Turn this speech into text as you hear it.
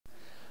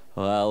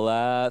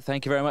Well,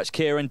 thank you very much,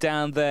 Kieran,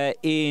 down there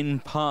in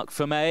Parc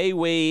Fermé.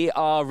 We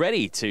are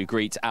ready to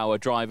greet our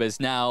drivers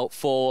now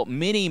for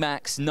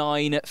Minimax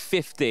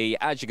 950.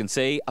 As you can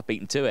see, I've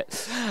beaten to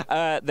it.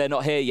 They're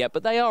not here yet,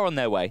 but they are on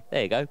their way.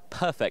 There you go.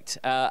 Perfect.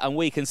 And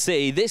we can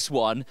see this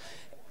one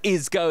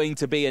is going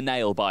to be a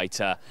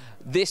nail-biter.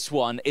 This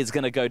one is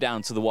going to go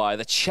down to the wire.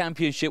 The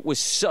championship was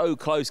so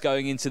close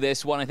going into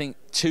this one. I think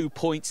 2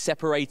 points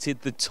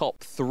separated the top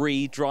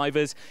 3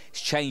 drivers.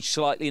 It's changed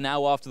slightly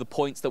now after the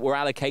points that were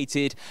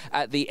allocated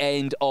at the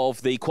end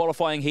of the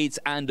qualifying heats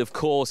and, of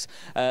course,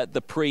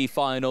 the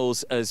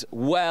pre-finals as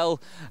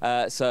well.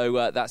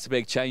 So that's a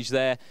big change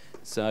there.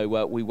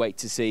 So we wait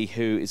to see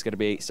who is going to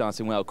be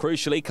starting well.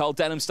 Crucially, Cole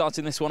Denham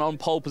starting this one on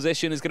pole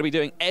position is going to be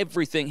doing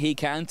everything he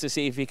can to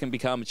see if he can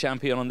become a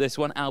champion on this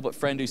one. Albert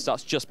Friend, who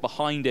starts just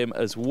behind him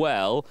as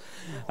well.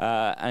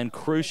 And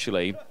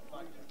crucially,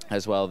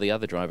 as well, the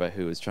other driver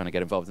who is trying to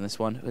get involved in this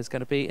one is going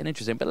to be an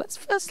interesting. But let's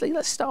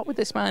start with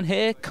this man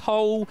here,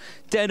 Cole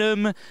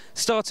Denham,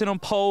 starting on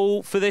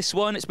pole for this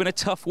one. It's been a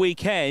tough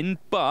weekend,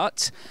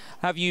 but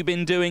have you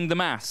been doing the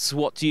maths?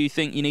 What do you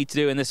think you need to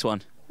do in this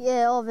one?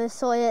 Yeah,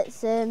 obviously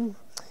it's been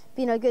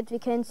a good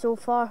weekend so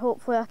far.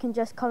 Hopefully I can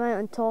just come out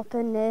on top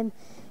and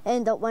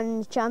end up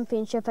winning the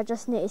championship. I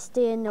just need to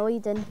stay in the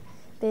lead and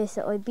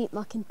basically beat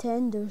my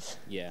contenders.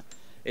 Yeah.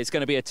 It's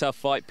going to be a tough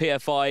fight.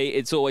 PFI,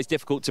 it's always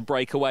difficult to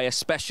break away,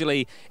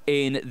 especially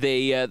in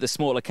the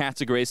smaller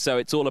categories. So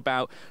it's all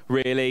about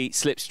really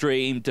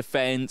slipstream,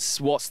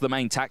 defence. What's the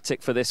main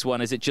tactic for this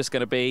one? Is it just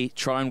going to be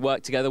try and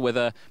work together with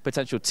a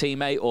potential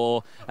teammate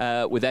or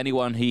with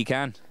anyone who you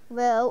can?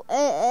 Well,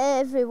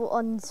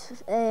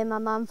 everyone's a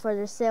man for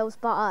themselves,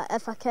 but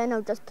if I can,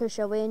 I'll just push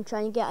away and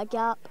try and get a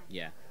gap.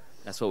 Yeah.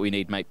 That's what we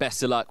need, mate.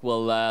 Best of luck.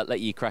 We'll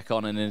let you crack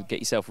on and then get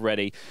yourself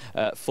ready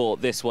for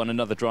this one.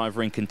 Another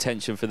driver in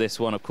contention for this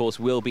one, of course,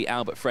 will be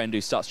Albert Friend,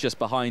 who starts just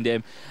behind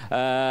him.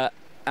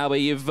 Albert,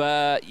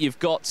 you've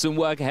got some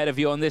work ahead of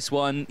you on this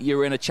one.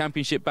 You're in a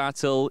championship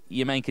battle.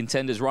 Your main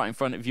contender's right in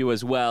front of you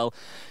as well.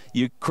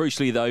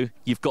 Crucially, though,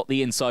 you've got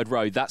the inside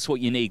road. That's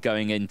what you need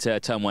going into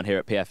turn 1 here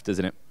at PF,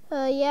 doesn't it?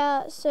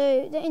 Yeah,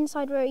 so the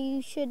inside row,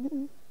 you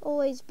should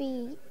always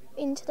be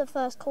into the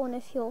first corner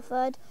if you're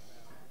third,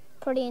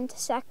 probably into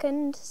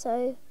second.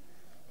 So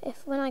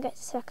when I get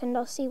to second,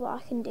 I'll see what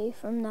I can do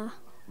from there.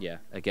 Yeah,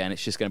 again,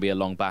 it's just going to be a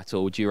long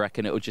battle. Do you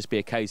reckon it will just be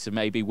a case of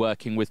maybe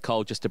working with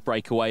Cole just to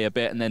break away a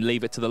bit and then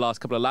leave it to the last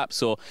couple of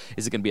laps, or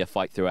is it going to be a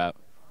fight throughout?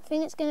 I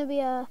think it's going to be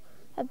a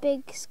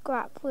big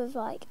scrap with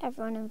like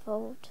everyone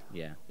involved.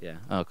 Yeah,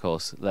 of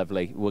course,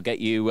 lovely. We'll get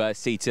you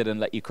seated and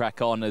let you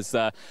crack on as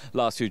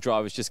last 2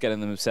 drivers just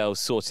getting themselves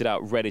sorted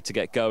out, ready to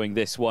get going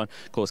this one.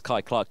 Of course, Kai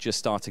Clark just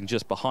starting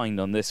just behind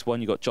on this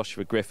one. You've got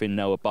Joshua Griffin,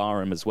 Noah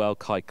Barham as well,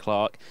 Kai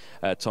Clark,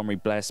 Tommy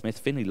Blair Smith,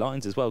 Finley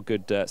Lyons as well.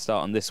 Good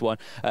start on this one.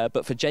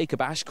 But for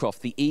Jacob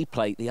Ashcroft, the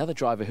E-plate, the other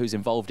driver who's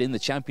involved in the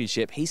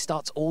championship, he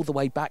starts all the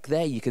way back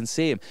there. You can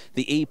see him,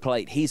 the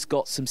E-plate. He's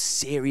got some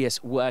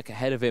serious work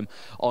ahead of him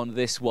on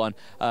this one.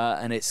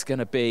 And it's going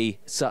to be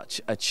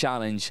such a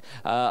challenge.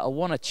 I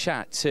want to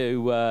chat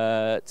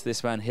to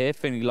this man here,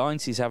 Finley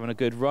Lyons. He's having a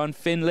good run.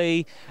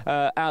 Finley,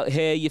 out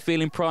here, you're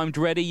feeling primed,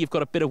 ready? You've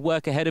got a bit of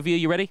work ahead of you.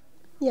 You ready?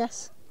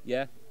 Yes.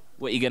 Yeah?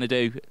 What are you going to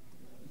do?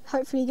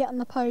 Hopefully get on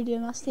the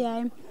podium, that's the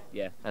aim.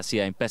 Yeah, that's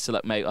the aim. Best of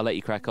luck, mate. I'll let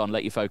you crack on,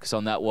 let you focus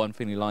on that one.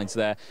 Finley Lyons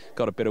there,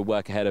 got a bit of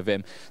work ahead of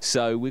him.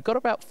 So we've got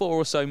about 4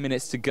 or so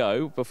minutes to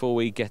go before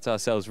we get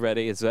ourselves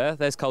ready.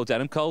 There's Cole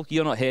Denham. Cole,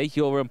 you're not here.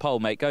 You're on pole,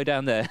 mate. Go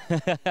down there.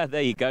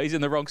 There you go. He's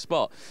in the wrong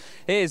spot.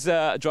 Here's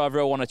a driver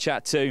I want to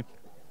chat to.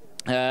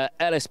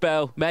 Ellis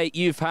Bell, mate,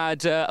 you've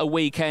had a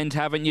weekend,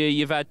 haven't you?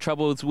 You've had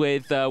troubles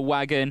with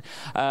Wagon.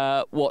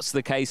 What's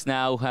the case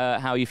now?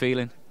 How are you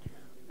feeling?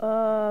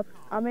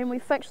 I mean, we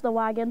fixed the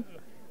wagon.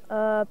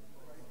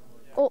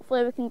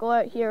 Hopefully we can go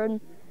out here and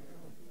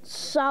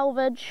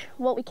salvage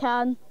what we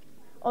can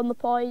on the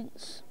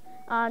points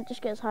and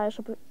just get as high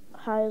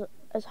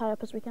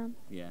up as we can.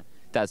 Yeah,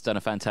 Dad's done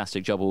a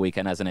fantastic job all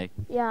weekend, hasn't he?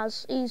 Yeah,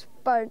 he's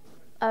burnt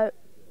out.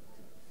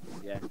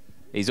 Yeah,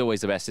 he's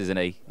always the best, isn't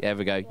he? There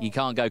we go. You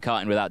can't go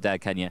karting without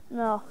Dad, can you?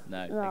 No.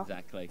 No,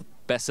 exactly.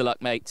 Best of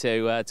luck, mate,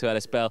 to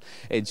Ellis Bell.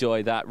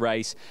 Enjoy that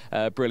race.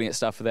 Brilliant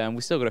stuff for them.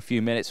 We've still got a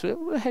few minutes.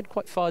 We'll head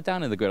quite far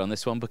down in the grid on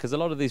this one because a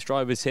lot of these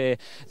drivers here,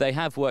 they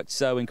have worked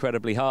so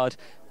incredibly hard.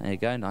 There you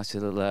go. Nice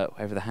little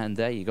over the hand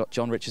there. You got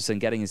John Richardson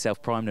getting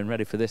himself primed and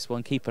ready for this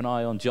one. Keep an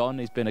eye on John.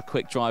 He's been a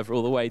quick driver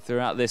all the way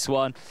throughout this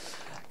one.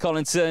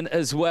 Collinson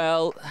as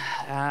well.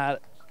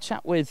 Let's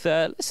chat with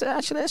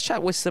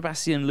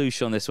Sebastian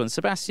Louche on this one.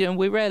 Sebastian,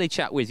 we rarely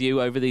chat with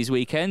you over these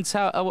weekends.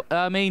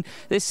 I mean,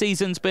 this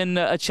season's been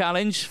a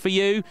challenge for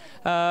you.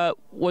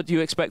 What do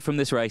you expect from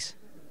this race?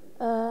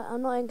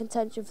 I'm not in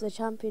contention for the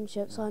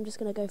championship, so I'm just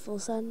going to go full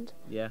send.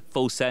 Yeah,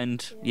 full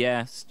send.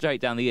 Yeah,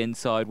 straight down the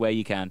inside where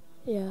you can.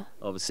 Yeah.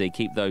 Obviously,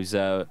 keep those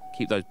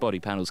body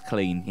panels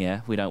clean.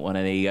 Yeah, we don't want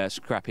any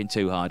scrapping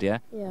too hard. Yeah.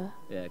 Yeah.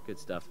 Yeah, good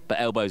stuff. But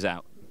elbows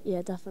out.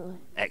 Yeah, definitely.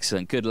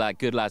 Excellent. Good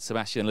lad,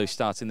 Sebastian Luce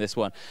starting this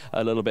one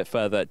a little bit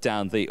further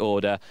down the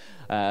order.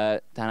 Dan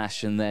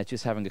Ashton there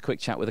just having a quick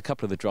chat with a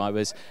couple of the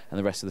drivers, and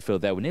the rest of the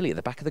field there. We're nearly at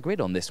the back of the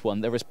grid on this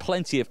one. There is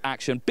plenty of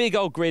action. Big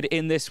old grid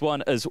in this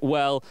one as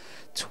well.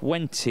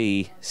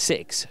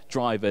 26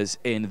 drivers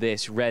in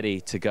this ready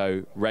to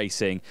go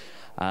racing.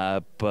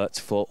 But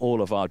for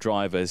all of our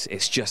drivers,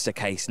 it's just a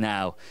case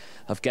now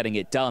of getting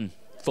it done.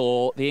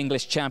 For the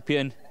English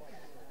champion,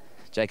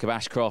 Jacob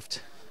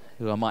Ashcroft,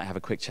 who I might have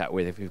a quick chat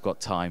with if we've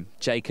got time.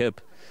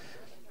 Jacob,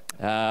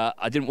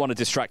 I didn't want to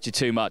distract you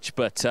too much,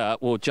 but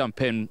we'll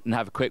jump in and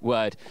have a quick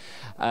word.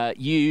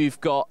 You've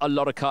got a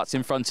lot of karts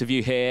in front of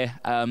you here.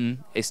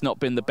 It's not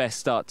been the best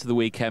start to the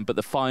weekend, but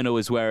the final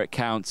is where it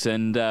counts.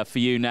 And for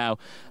you now,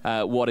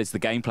 what is the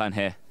game plan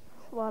here?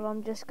 Well,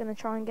 I'm just going to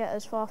try and get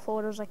as far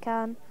forward as I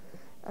can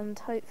and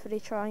hopefully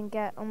try and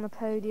get on the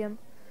podium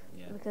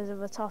because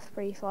of a tough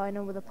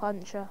pre-final with a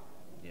puncher.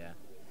 Yeah.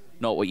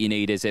 Not what you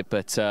need, is it?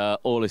 But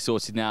all is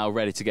sorted now,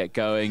 ready to get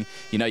going.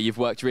 You know, you've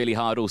worked really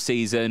hard all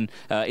season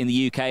in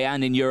the UK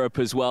and in Europe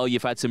as well.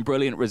 You've had some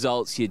brilliant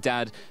results. Your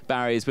dad,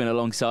 Barry, has been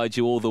alongside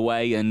you all the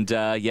way. And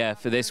yeah,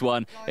 for this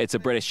one, it's a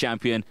British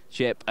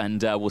championship,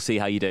 and we'll see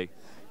how you do.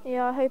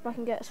 Yeah, I hope I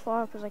can get as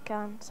far up as I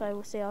can, so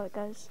we'll see how it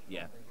goes.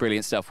 Yeah,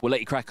 brilliant stuff. We'll let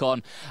you crack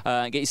on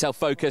and get yourself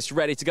focused,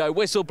 ready to go.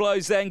 Whistle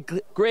blows then,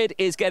 grid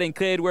is getting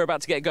cleared. We're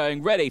about to get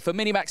going. Ready for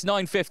Minimax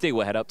 950.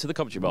 We'll head up to the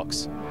commentary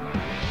box.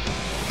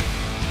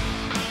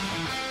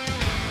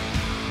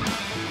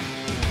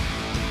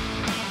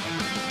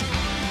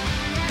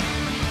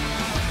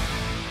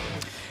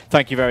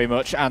 Thank you very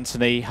much,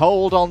 Anthony.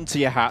 Hold on to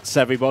your hats,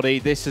 everybody.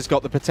 This has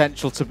got the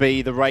potential to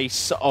be the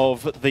race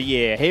of the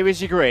year. Here is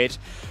your grid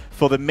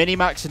for the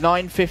Minimax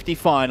 950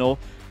 final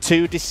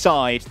to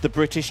decide the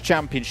British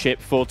Championship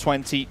for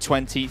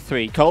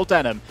 2023. Cole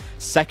Denham,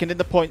 second in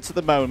the points at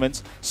the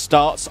moment,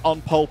 starts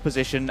on pole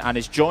position and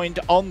is joined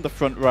on the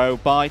front row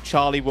by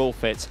Charlie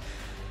Wolfett.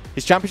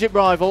 His championship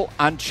rival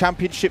and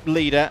championship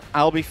leader,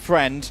 Albie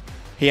Friend,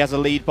 he has a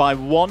lead by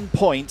 1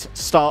 point,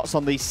 starts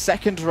on the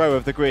second row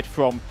of the grid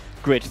from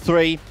Grid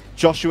 3.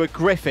 Joshua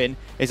Griffin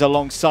is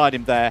alongside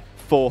him there,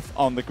 fourth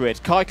on the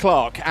grid. Kai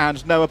Clark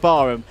and Noah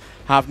Barham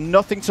have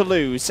nothing to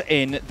lose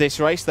in this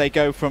race. They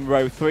go from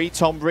row 3.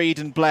 Tom Reed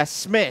and Blair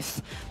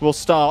Smith will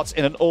start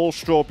in an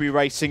all-strawberry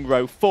racing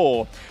row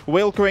 4.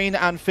 Will Green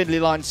and Finley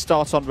Line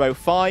start on row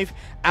 5.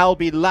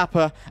 Albie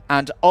Lapper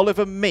and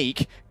Oliver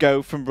Meek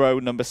go from row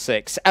number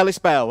 6. Ellis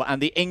Bell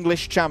and the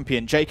English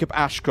champion Jacob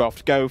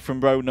Ashcroft go from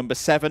row number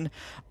 7.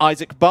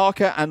 Isaac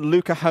Barker and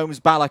Luca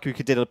Holmes-Ballack, who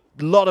did a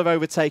lot of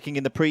overtaking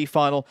in the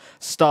pre-final,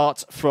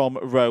 start from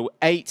row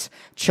 8.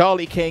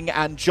 Charlie King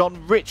and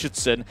John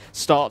Richardson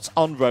start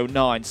on row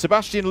 9.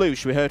 Sebastian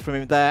Luce, we heard from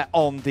him there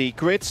on the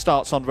grid,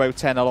 starts on row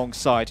 10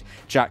 alongside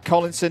Jack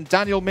Collinson.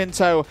 Daniel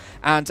Minto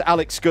and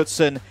Alex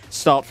Goodson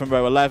start from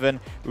row 11.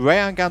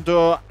 Rayan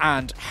Gandour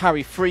and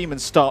Harry Freeman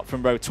start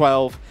from row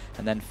 12,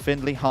 and then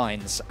Findlay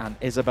Hines and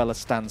Isabella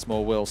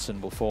Stansmore Wilson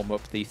will form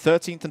up the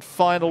 13th and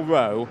final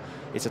row.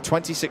 It's a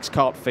 26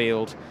 kart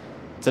field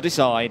to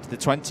decide the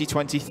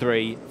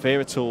 2023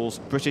 Wera Tools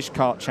British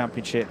Kart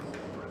Championship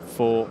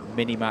for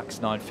Minimax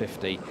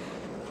 950.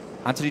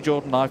 Anthony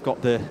Jordan, I've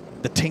got the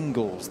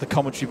tingles, the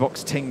commentary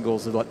box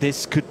tingles. Like,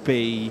 this could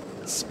be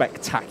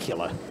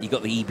spectacular. You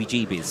got the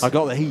EBGBs. I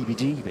got the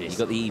EBGBs. You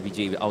got the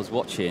EBGBs. I was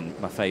watching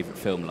my favourite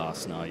film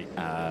last night,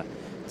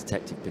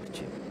 Detective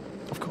Pikachu.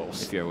 Of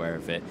course. If you're aware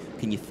of it.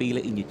 Can you feel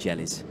it in your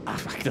jellies? I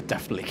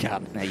definitely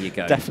can. There you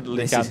go.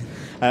 Definitely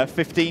can.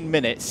 15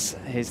 minutes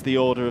is the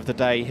order of the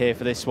day here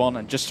for this one.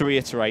 And just to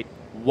reiterate,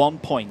 1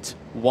 point,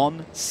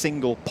 one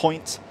single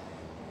point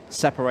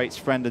separates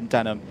Friend and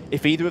Denham.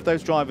 If either of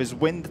those drivers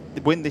win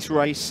this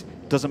race,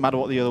 doesn't matter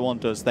what the other one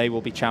does, they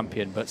will be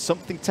champion. But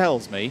something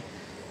tells me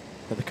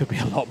that there could be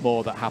a lot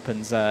more that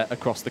happens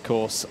across the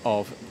course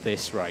of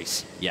this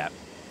race. Yeah.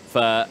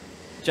 For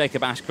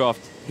Jacob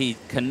Ashcroft, he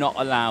cannot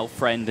allow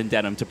Friend and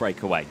Denham to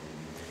break away.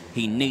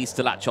 He needs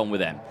to latch on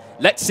with them.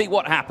 Let's see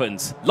what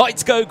happens.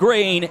 Lights go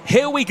green.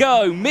 Here we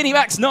go.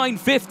 Minimax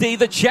 950,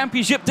 the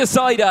championship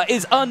decider,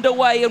 is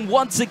underway. And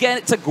once again,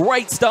 it's a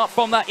great start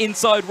from that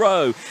inside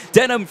row.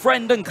 Denham,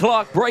 Friend and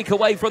Clark break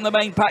away from the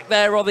main pack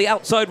there. On the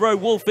outside row,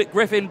 Wolfett,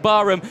 Griffin,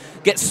 Barham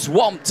get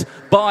swamped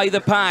by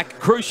the pack.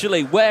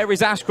 Crucially, where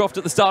is Ashcroft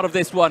at the start of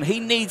this one?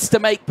 He needs to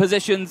make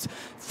positions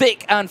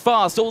thick and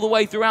fast all the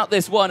way throughout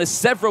this one as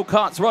several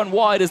karts run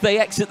wide as they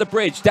exit the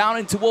bridge, down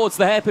in towards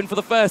the hairpin for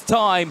the first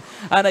time.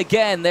 And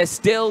again, there's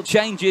still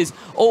changes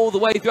all the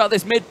way throughout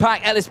this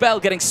mid-pack. Ellis Bell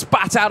getting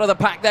spat out of the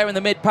pack there in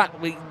the mid-pack.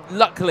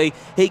 Luckily,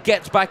 he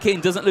gets back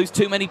in, doesn't lose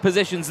too many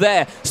positions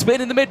there.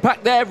 Spin in the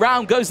mid-pack there,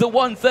 round goes the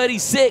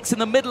 136 in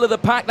the middle of the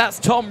pack. That's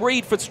Tom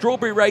Reed for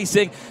Strawberry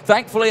Racing.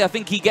 Thankfully, I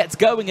think he gets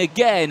going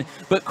again,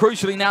 but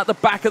crucially now at the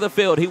back of the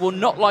field. He will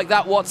not like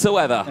that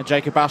whatsoever. And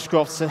Jacob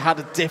Ashcroft had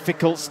a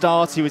difficult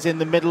start. He was in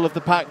the middle of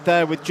the pack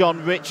there with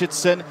John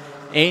Richardson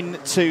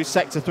into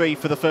Sector 3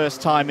 for the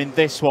first time in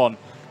this one.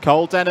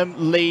 Cole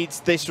Denham leads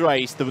this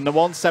race. The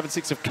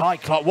 176 of Kai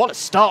Clark. What a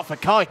start for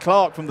Kai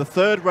Clark from the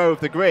third row of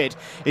the grid.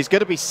 He's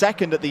going to be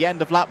second at the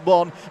end of lap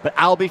 1, but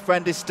Albie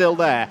Friend is still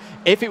there.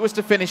 If it was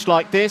to finish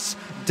like this,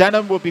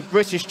 Denham would be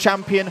British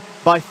champion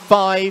by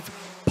 5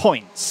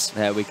 points.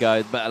 There we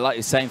go. But like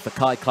you're saying, for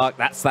Kai Clark,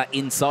 that's that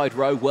inside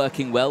row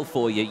working well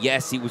for you.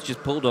 Yes, he was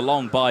just pulled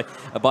along by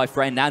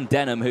Friend and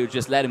Denham, who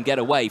just let him get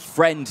away.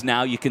 Friend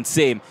now, you can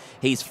see him.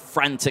 He's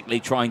frantically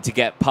trying to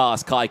get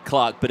past Kai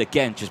Clark, but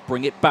again, just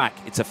bring it back.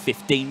 It's a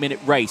 15-minute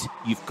race.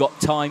 You've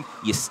got time.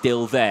 You're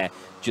still there.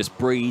 Just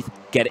breathe,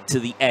 get it to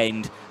the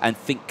end, and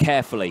think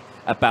carefully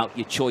about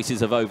your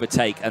choices of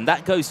overtake. And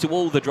that goes to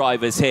all the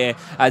drivers here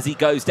as he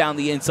goes down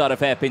the inside of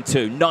hairpin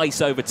 2.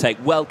 Nice overtake,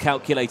 well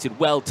calculated,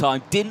 well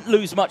timed. Didn't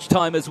lose much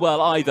time as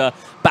well either.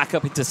 Back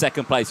up into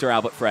second place for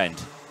Albert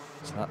Friend.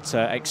 So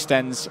that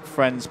extends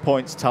Friend's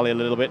points tally a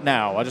little bit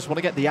now. I just want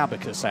to get the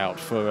abacus out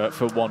for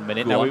 1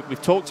 minute. Now,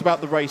 we've talked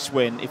about the race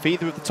win. If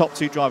either of the top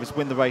 2 drivers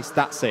win the race,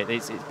 that's it.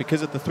 It's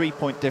because of the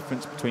 3-point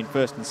difference between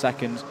first and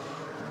second.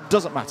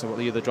 Doesn't matter what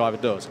the other driver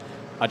does.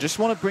 I just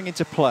want to bring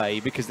into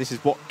play, because this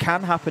is what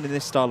can happen in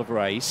this style of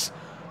race.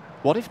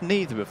 What if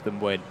neither of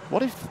them win?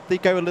 What if they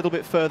go a little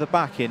bit further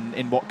back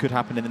in what could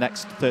happen in the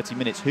next 30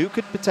 minutes? Who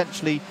could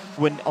potentially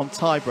win on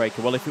tiebreaker?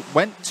 Well, if it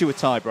went to a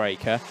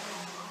tiebreaker,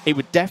 it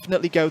would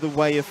definitely go the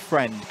way of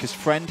Friend, because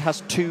Friend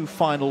has 2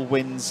 final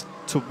wins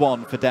to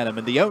 1 for Denham,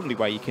 and the only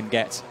way you can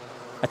get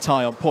a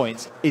tie on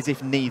points is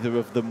if neither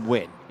of them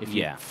win, if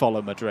you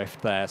follow my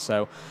drift there.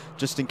 So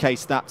just in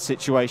case that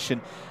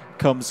situation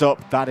comes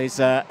up, that is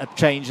a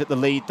change at the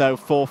lead though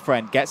for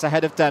Friend. Gets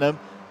ahead of Denham.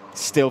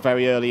 Still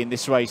very early in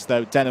this race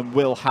though. Denham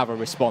will have a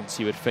response,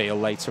 you would feel,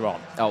 later on.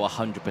 Oh,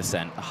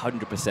 100%,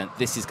 100%.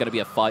 This is going to be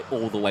a fight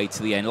all the way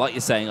to the end. Like you're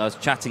saying, I was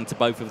chatting to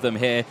both of them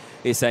here.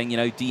 He's saying, you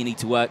know, do you need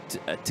to work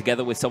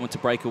together with someone to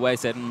break away? I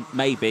said,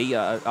 maybe.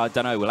 I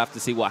don't know. We'll have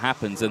to see what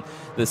happens. And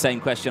the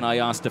same question I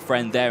asked a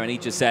Friend there, and he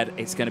just said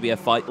it's going to be a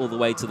fight all the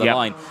way to the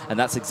line. And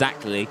that's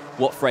exactly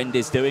what Friend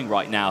is doing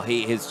right now.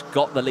 He has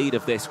got the lead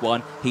of this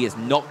one. He is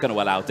not going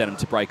to allow Denham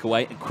to break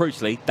away. And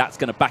crucially, that's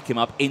going to back him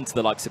up into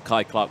the likes of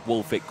Kai Clark,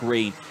 Wolfitt,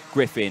 Green,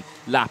 Griffin,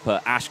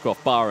 Lapper,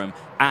 Ashcroft, Barham,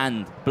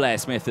 and Blair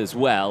Smith as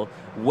well.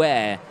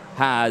 Where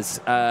has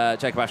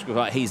Jacob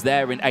Ashcroft? He's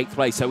there in 8th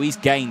place, so he's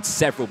gained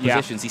several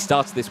positions. He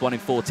started this one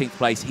in 14th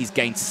place. He's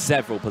gained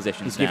several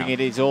positions. He's giving it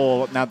his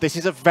all. Now, this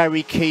is a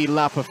very key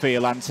lap, I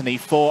feel, Anthony,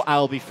 for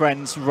Albie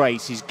Friend's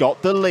race. He's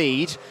got the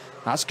lead.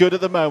 That's good at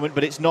the moment,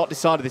 but it's not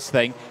decided this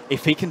thing.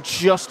 If he can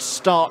just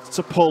start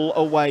to pull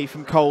away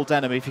from Cole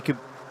Denham, if he can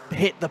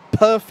hit the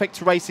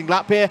perfect racing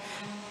lap here,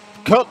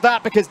 cut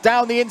that, because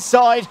down the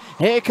inside,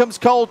 here comes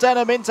Cole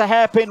Denham into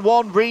hairpin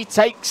 1,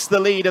 retakes the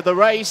lead of the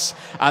race,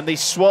 and they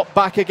swap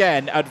back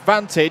again.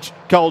 Advantage,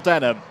 Cole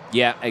Denham.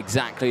 Yeah,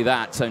 exactly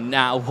that. So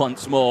now,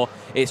 once more,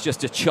 it's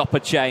just a chopper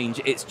change.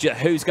 It's just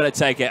who's going to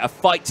take it. A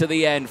fight to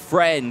the end.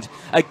 Friend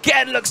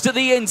again looks to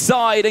the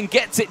inside and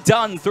gets it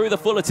done through the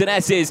Fullerton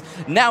S's.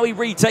 Now he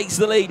retakes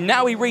the lead.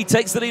 Now he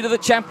retakes the lead of the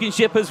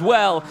championship as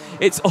well.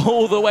 It's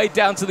all the way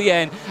down to the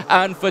end.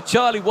 And for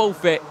Charlie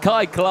Wolfitt,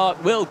 Kai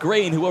Clark, Will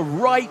Green, who are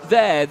right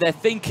there, they're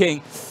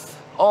thinking,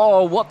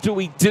 oh, what do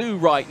we do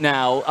right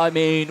now? I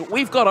mean,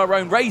 we've got our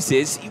own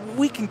races.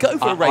 We can go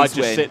for a race win. I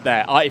just sit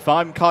there. If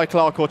I'm Kai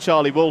Clark or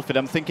Charlie Wolfitt,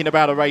 I'm thinking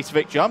about a race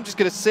victory. I'm just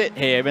going to sit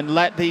here and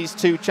let these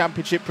 2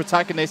 championship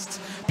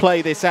protagonists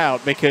play this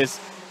out, because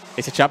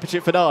it's a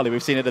championship finale.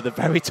 We've seen it at the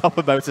very top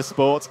of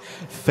motorsport.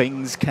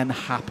 Things can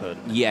happen.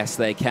 Yes,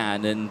 they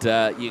can. And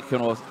you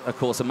can, of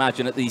course,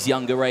 imagine at these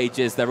younger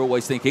ages, they're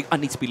always thinking, I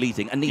need to be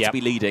leading. I need to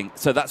be leading.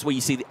 So that's where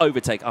you see the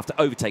overtake after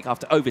overtake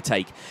after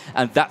overtake.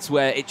 And that's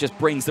where it just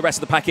brings the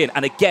rest of the pack in.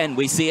 And again,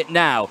 we see it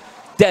now.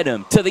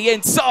 Denham to the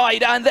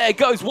inside, and there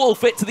goes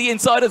Wolfitt to the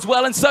inside as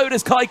well, and so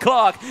does Kai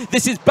Clark.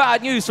 This is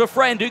bad news for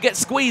Friend, who gets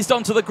squeezed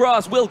onto the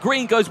grass. Will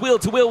Green goes wheel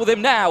to wheel with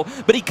him now,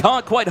 but he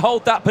can't quite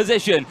hold that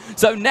position.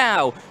 So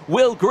now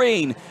Will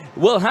Green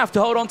will have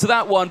to hold on to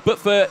that one, but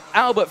for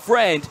Albert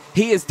Friend,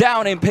 he is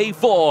down in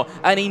P4,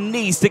 and he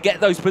needs to get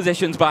those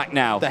positions back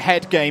now. The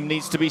head game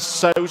needs to be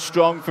so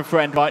strong for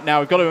Friend right now.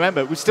 We've got to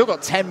remember, we've still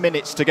got 10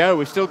 minutes to go.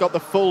 We've still got the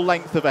full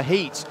length of a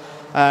heat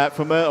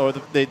from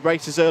the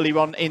races earlier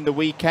on in the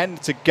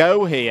weekend to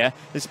go here.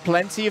 There's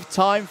plenty of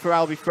time for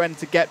Albie Friend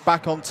to get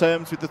back on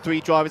terms with the 3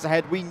 drivers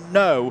ahead. We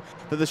know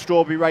that the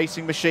Strawberry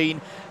Racing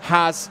Machine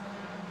has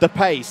the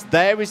pace.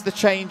 There is the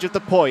change of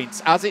the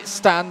points. As it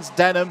stands,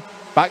 Denham,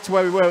 back to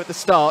where we were at the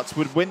start,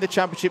 would win the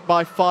championship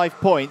by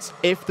 5 points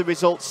if the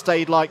results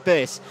stayed like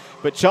this.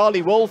 But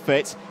Charlie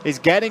Wolfitt is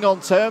getting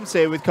on terms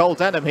here with Cole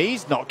Denham.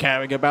 He's not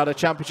caring about a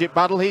championship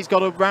battle. He's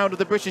got a round of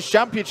the British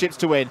Championships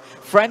to win.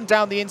 Friend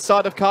down the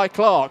inside of Kai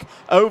Clark,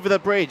 over the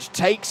bridge,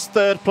 takes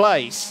 3rd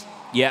place.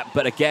 Yeah,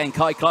 but again,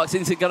 Kai Clark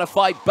isn't going to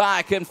fight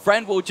back, and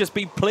Friend will just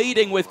be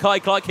pleading with Kai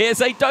Clark here,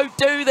 say, don't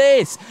do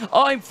this.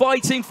 I'm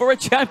fighting for a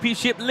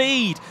championship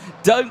lead.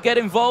 Don't get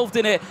involved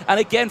in it. And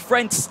again,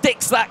 Friend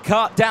sticks that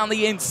kart down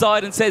the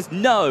inside and says,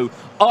 no,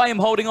 I am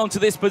holding on to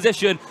this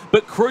position,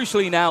 but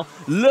crucially now,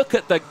 look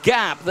at the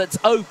gap that's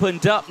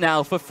opened up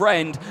now for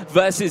Friend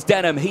versus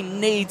Denham. He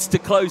needs to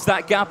close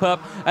that gap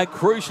up, and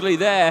crucially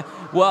there,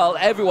 well,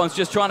 everyone's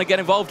just trying to get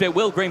involved here.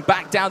 Will Green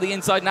back down the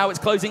inside now. It's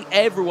closing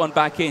everyone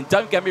back in.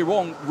 Don't get me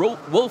wrong,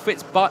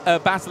 Wolfit's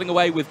battling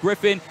away with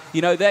Griffin.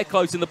 You know, they're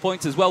closing the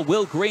points as well.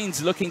 Will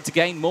Green's looking to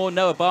gain more.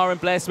 Noah Barr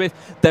and Blair Smith,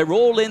 they're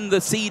all in the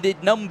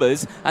seeded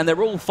numbers, and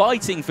they're all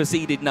fighting for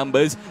seeded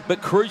numbers.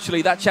 But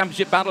crucially, that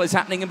championship battle is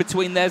happening in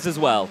between theirs as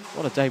well.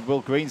 What a day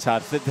Will Green's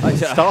had. The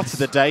start of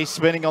the day,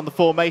 spinning on the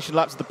formation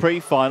laps of the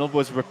pre-final,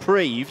 was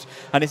reprieved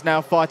and is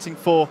now fighting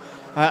for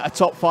a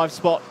top 5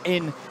 spot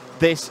in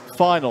this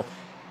final.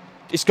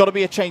 It's got to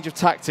be a change of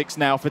tactics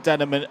now for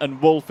Denham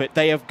and Wolfit.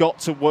 They have got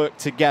to work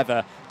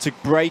together to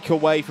break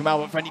away from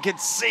Albert Friend. You can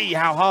see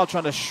how hard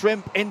trying to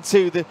shrimp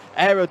into the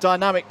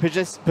aerodynamic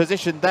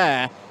position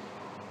there.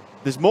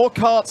 There's more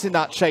karts in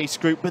that chase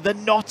group, but they're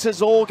not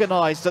as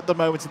organised at the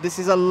moment, and this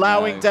is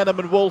allowing Denham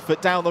and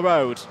Wolfit down the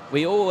road.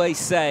 We always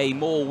say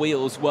more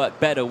wheels work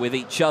better with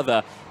each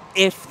other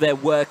if they're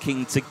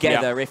working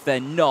together. If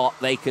they're not,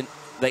 they can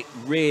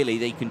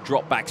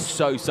drop back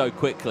so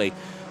quickly.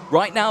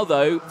 Right now,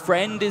 though,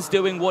 Friend is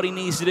doing what he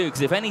needs to do,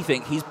 because if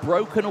anything, he's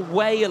broken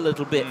away a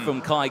little bit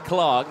from Kai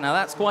Clark. Now,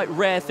 that's quite a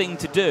rare thing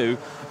to do,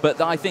 but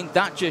I think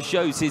that just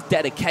shows his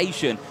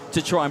dedication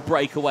to try and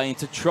break away and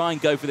to try and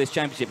go for this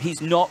championship.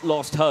 He's not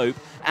lost hope.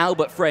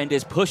 Albert Friend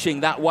is pushing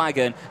that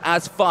wagon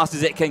as fast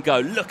as it can go.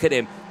 Look at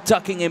him,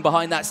 tucking in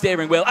behind that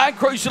steering wheel, and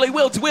crucially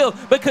wheel to wheel,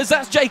 because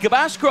that's Jacob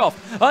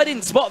Ashcroft. I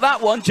didn't spot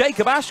that one.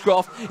 Jacob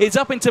Ashcroft is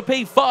up into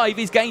P5.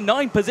 He's gained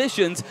 9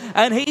 positions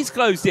and he's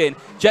closed in.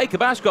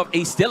 Jacob Ashcroft,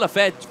 he's still a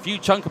fair few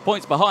chunk of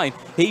points behind.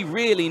 He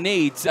really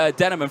needs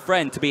Denham and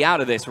Friend to be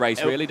out of this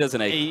race, really,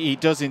 doesn't he? He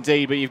does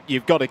indeed, but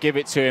you've got to give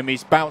it to him.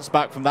 He's bounced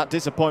back from that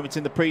disappointment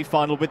in the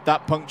pre-final with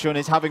that puncture and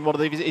is having one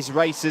of his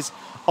races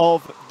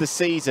of the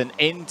season.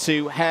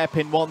 Into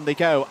hairpin 1 they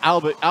go.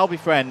 Albie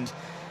Friend,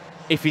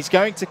 if he's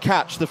going to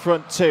catch the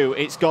front 2,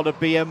 it's got to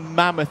be a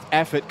mammoth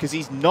effort, because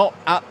he's not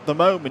at the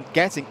moment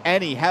getting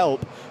any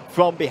help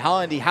from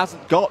behind. He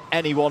hasn't got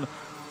anyone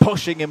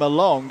pushing him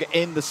along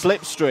in the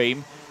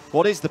slipstream.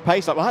 What is the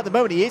pace like? Well, at the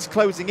moment he is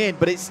closing in,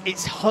 but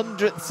it's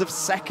hundredths of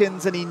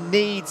seconds and he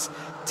needs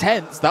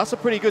tenths. That's a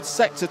pretty good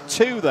sector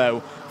 2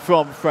 though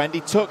from Friend.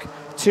 He took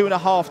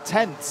 2.5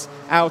 tenths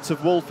out of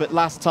Wolfit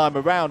last time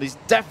around. He's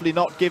definitely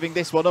not giving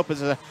this one up.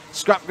 There's a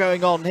scrap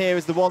going on here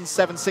as the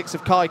 176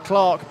 of Kai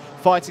Clark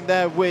fighting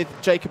there with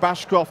Jacob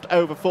Ashcroft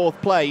over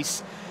 4th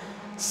place.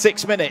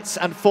 6 minutes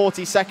and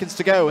 40 seconds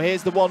to go.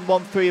 Here's the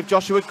 113 of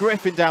Joshua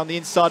Griffin down the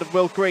inside of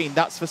Will Green.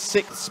 That's for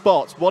 6th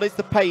spot. What is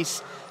the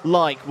pace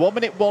like? 1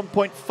 minute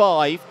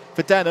 1.5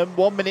 for Denham.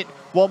 1 minute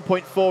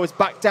 1.4 is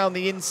back down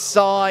the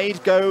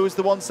inside. Goes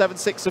the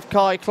 176 of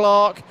Kai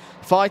Clark,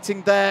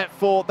 fighting there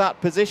for that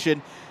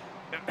position.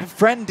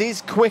 Friend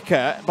is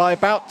quicker by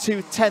about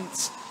 2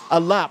 tenths a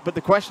lap, but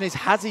the question is,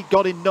 has he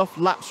got enough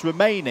laps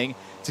remaining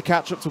to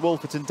catch up to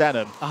Wolfit and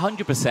Denham?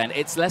 100%.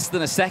 It's less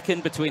than a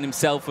second between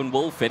himself and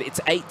Wolfit. It's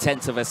 0.8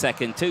 tenths of a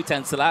second, 2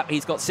 tenths a lap.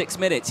 He's got 6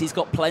 minutes. He's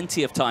got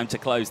plenty of time to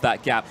close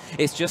that gap.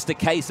 It's just a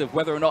case of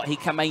whether or not he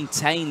can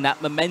maintain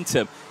that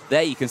momentum.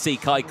 There you can see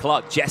Kai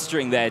Clark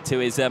gesturing there to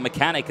his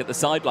mechanic at the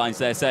sidelines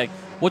there, saying,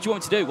 what do you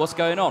want me to do? What's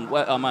going on?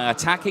 Am I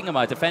attacking? Am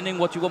I defending?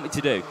 What do you want me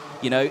to do?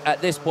 You know,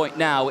 at this point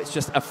now, it's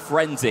just a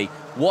frenzy.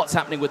 What's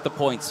happening with the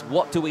points?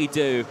 What do we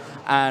do?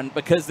 And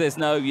because there's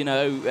no,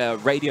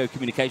 radio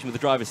communication with the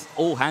drivers,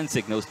 all hand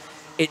signals,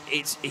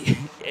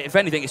 if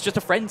anything, it's just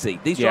a frenzy.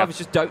 These drivers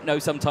just don't know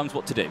sometimes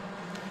what to do.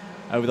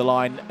 Over the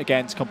line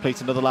again to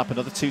complete another lap,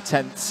 another 2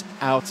 tenths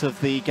out of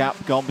the gap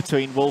gone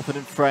between Wolfit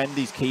and Friend.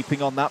 He's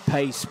keeping on that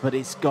pace, but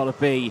it's got to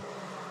be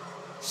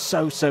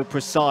so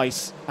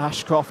precise.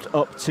 Ashcroft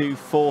up to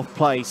 4th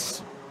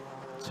place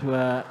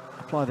to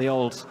apply the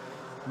old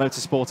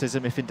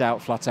motorsportism, if in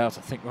doubt, flat out.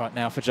 I think right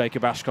now for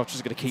Jacob Ashcroft,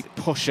 just going to keep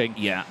pushing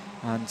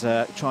and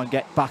try and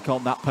get back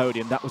on that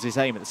podium. That was his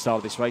aim at the start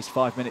of this race.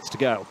 5 minutes to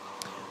go.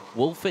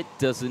 Wolfit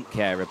doesn't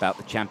care about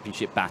the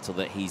championship battle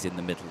that he's in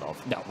the middle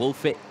of. No,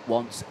 Wolfit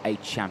wants a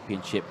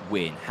championship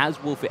win. Has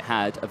Wolfit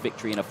had a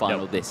victory in a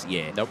final this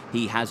year? Nope.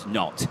 He has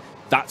not.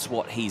 That's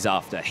what he's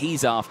after.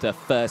 He's after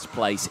 1st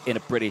place in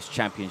a British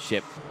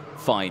Championship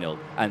final,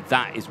 and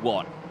that is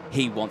what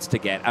he wants to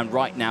get. And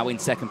right now in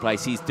 2nd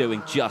place, he's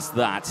doing just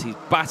that. He's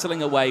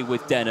battling away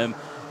with Denham.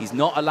 He's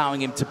not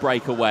allowing him to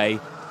break away.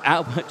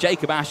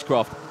 Jacob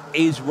Ashcroft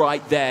is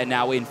right there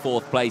now in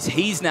 4th place.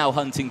 He's now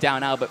hunting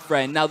down Albert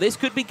Friend. Now, this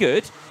could be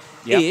good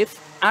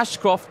if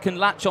Ashcroft can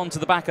latch onto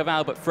the back of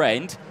Albert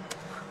Friend.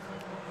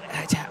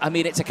 I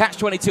mean, it's a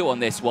catch-22 on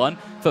this one.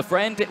 For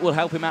Friend, it will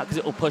help him out because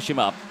it will push him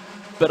up.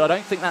 But I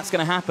don't think that's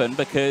going to happen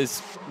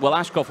because, well,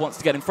 Ashcroft wants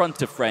to get in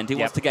front of Friend. He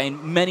wants to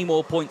gain many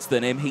more points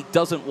than him. He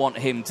doesn't want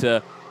him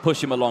to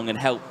push him along and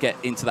help get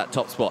into that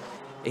top spot.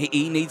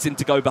 He needs him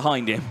to go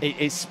behind him.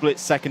 It's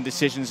split-second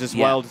decisions as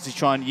well. Does he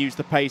try and use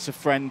the pace of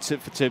Friend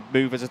to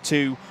move as a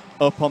 2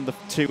 up on the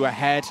 2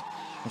 ahead?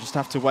 We'll just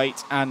have to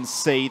wait and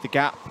see. The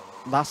gap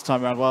last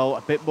time around, well,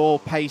 a bit more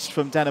pace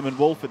from Denham and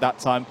Wolf at that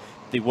time.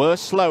 They were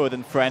slower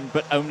than Friend,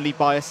 but only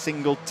by a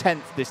single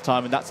tenth this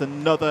time, and that's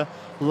another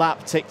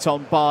lap ticked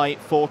on by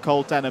for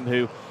Cole Denham,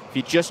 who, if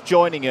you're just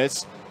joining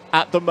us,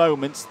 at the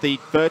moment, the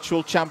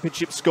virtual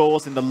championship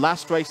scores in the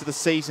last race of the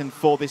season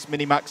for this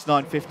Minimax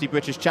 950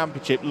 British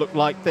Championship look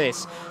like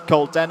this.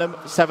 Cole Denham,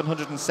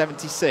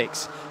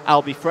 776.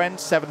 Albie Friend,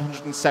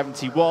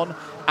 771.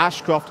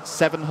 Ashcroft,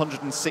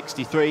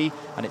 763.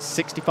 And it's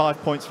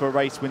 65 points for a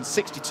race win,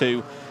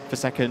 62 for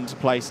second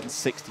place and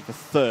 60 for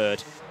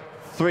third.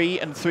 3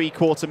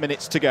 3/4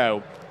 minutes to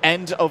go.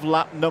 End of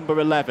lap number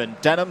 11.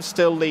 Denham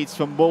still leads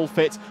from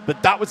Woolfit,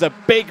 but that was a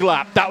big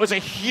lap. That was a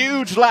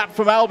huge lap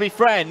from Albie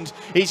Friend.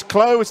 He's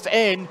closed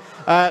in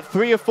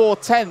 3 or 4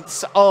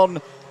 tenths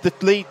on the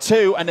lead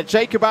 2, and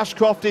Jacob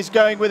Ashcroft is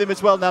going with him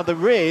as well. Now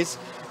there is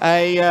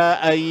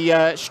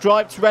a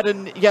striped red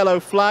and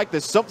yellow flag.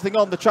 There's something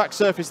on the track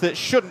surface that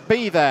shouldn't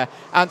be there,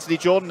 Anthony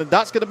Jordan, and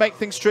that's going to make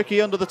things tricky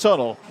under the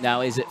tunnel.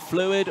 Now, is it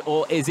fluid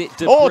or is it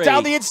debris? Oh,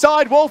 down the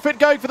inside, Woolfit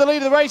going for the lead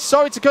of the race.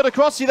 Sorry to cut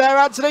across you there,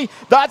 Anthony.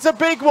 That's a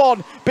big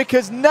one,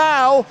 because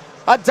now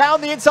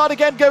down the inside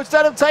again goes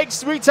Denham,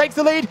 retakes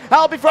the lead.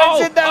 Albie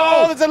Friend's in there.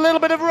 Oh, there's a little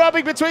bit of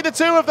rubbing between the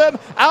two of them.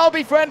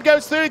 Albie Friend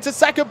goes through into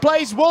second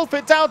place.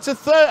 Woolfit down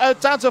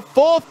to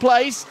fourth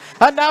place.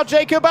 And now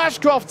Jacob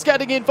Ashcroft's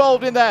getting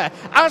involved in there.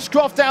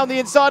 Ashcroft down the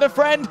inside of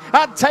Friend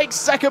and takes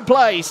second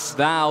place.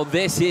 Now,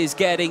 this is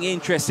getting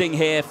interesting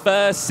here.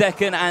 First,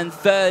 second and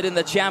third in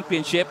the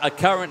championship are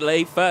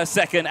currently first,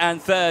 second and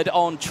third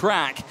on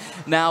track.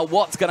 Now,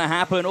 what's going to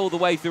happen all the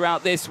way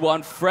throughout this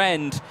one?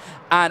 Friend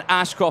and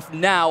Ashcroft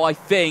now, I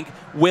think,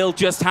 will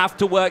just have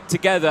to work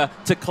together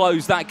to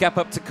close that gap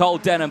up to Cole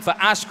Denham. For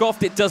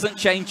Ashcroft, it doesn't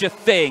change a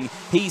thing.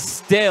 He's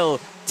still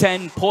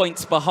 10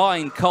 points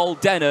behind Cole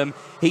Denham.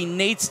 He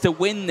needs to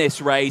win this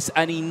race,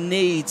 and he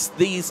needs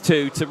these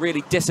two to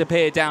really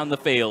disappear down the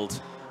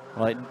field.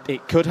 Well,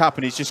 it could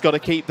happen. He's just got to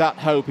keep that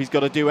hope. He's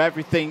got to do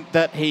everything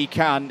that he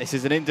can. This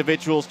is an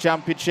individuals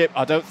championship.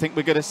 I don't think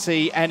we're going to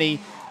see any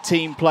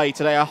team play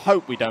today. I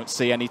hope we don't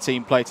see any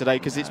team play today,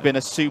 because it's been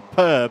a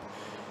superb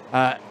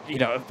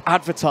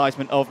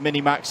advertisement of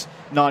Minimax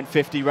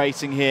 950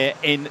 racing here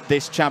in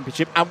this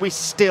championship, and we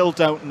still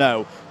don't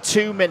know.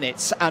 2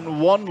 minutes and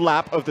 1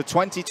 lap of the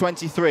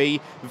 2023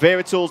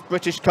 Veritools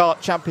British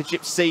Kart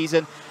Championship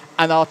season,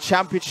 and our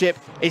championship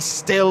is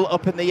still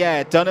up in the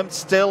air. Dunham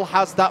still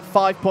has that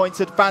 5-point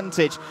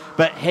advantage,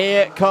 but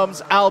here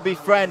comes Albie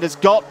Friend, has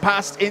got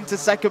past into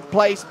second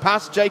place,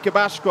 past Jacob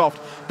Ashcroft.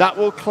 That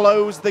will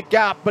close the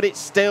gap, but it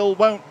still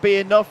won't be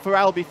enough for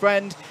Albie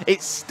Friend.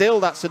 It's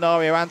still that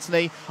scenario,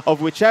 Anthony,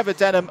 of whichever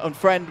Denham and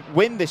Friend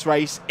win this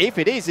race. If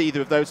it is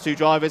either of those two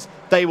drivers,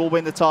 they will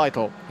win the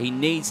title. He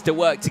needs to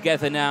work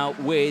together now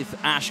with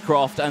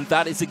Ashcroft, and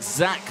that is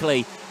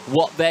exactly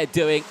what they're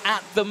doing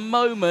at the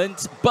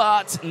moment,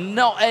 but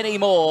not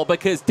anymore,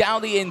 because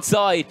down the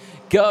inside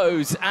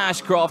goes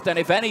Ashcroft, and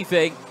if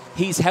anything,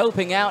 he's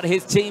helping out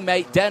his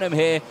teammate Denham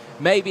here.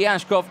 Maybe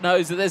Ashcroft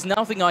knows that there's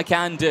nothing I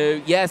can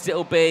do. Yes,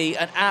 it'll be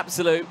an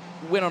absolute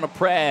win on a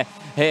prayer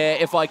here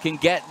if I can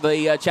get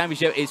the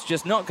championship. It's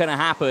just not going to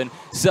happen.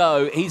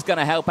 So he's going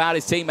to help out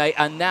his teammate,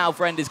 and now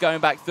Friend is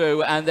going back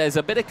through, and there's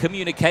a bit of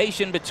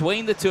communication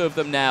between the two of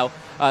them now.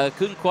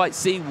 Couldn't quite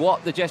see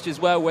what the gestures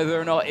were, whether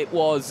or not it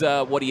was,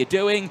 what are you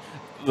doing?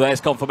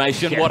 There's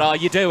confirmation. Yeah. What are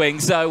you doing?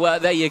 So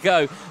there you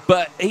go.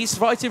 But he's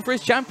fighting for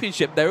his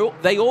championship.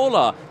 They all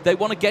are. They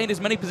want to gain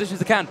as many positions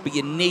as they can, but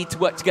you need to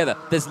work together.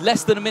 There's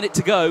less than a minute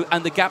to go,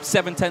 and the gap's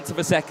 7/10 of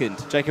a second.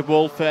 Charlie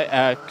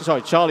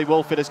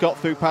Woolfit has got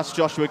through past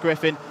Joshua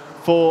Griffin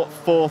for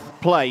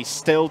fourth place.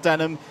 Still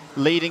Denham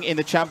leading in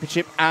the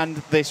championship and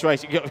this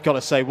race. You've got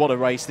to say, what a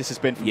race this has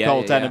been from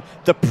Cole Denham.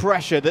 The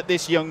pressure that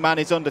this young man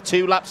is under.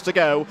 2 laps to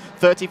go,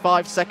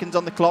 35 seconds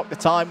on the clock. The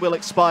time will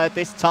expire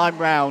this time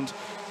round.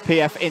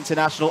 PF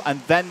International,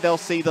 and then they'll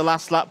see the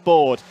last lap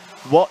board.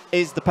 What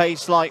is the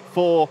pace like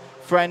for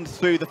Friend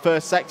through the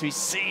first sector? He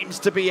seems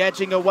to be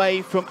edging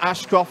away from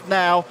Ashcroft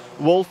now.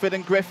 Woolfit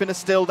and Griffin are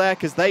still there,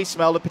 because they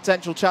smell a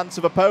potential chance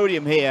of a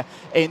podium here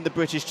in the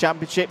British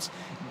Championships.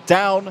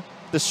 Down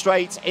the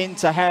straight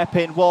into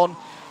hairpin 1.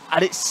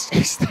 And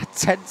it's that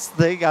tense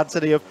thing,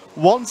 Anthony, of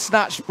one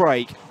snatch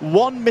break,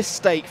 one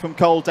mistake from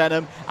Cole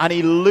Denham, and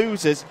he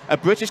loses a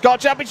British Kart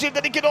Championship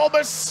that he can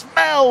almost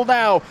smell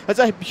now. There's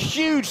a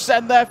huge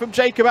send there from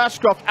Jacob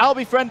Ashcroft.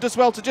 Albie Friend does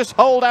well to just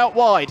hold out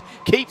wide,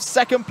 keeps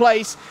second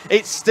place.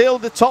 It's still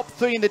the top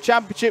 3 in the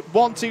championship,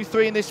 1, 2,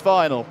 3 in this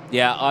final.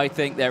 Yeah, I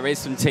think there is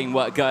some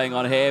teamwork going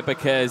on here,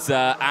 because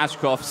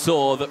Ashcroft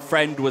saw that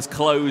Friend was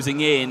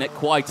closing in at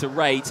quite a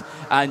rate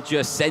and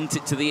just sent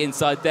it to the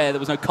inside there. There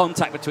was no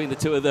contact between the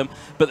two of them,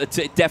 but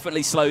it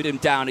definitely slowed him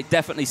down. It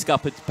definitely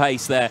scuppered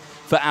pace there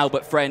for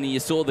Albert Friend, and you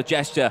saw the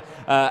gesture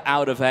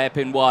out of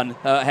hairpin 1,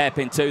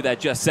 hairpin 2 there,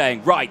 just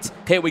saying, right,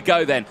 here we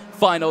go then,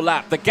 final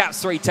lap. The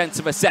gap's 0.3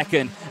 of a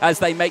second as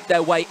they make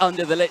their way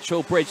under the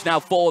literal bridge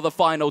now for the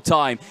final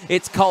time.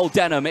 It's Cole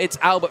Denham, it's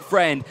Albert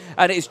Friend,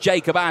 and it's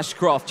Jacob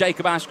Ashcroft.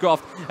 Jacob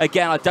Ashcroft,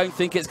 again, I don't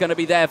think it's going to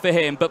be there for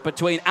him, but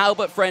between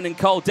Albert Friend and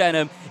Cole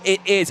Denham,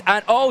 it is,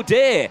 and oh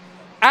dear,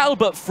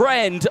 Albert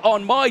Friend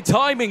on my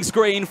timing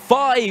screen,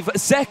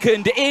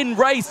 5-second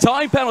in-race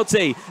time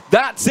penalty.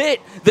 That's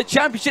it. The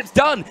championship's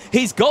done.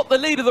 He's got the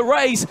lead of the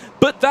race,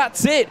 but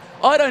that's it.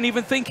 I don't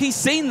even think he's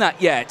seen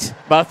that yet.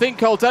 But I think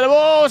Cole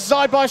Denham,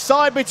 side by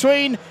side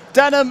between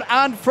Denham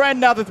and Friend.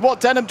 Now, what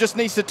Denham just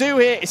needs to do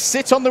here is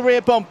sit on the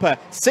rear bumper.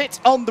 Sit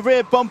on the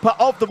rear bumper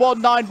of the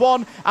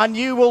 191, and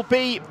you will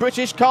be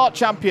British kart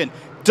champion.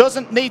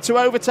 Doesn't need to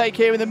overtake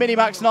here in the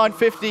Minimax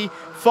 950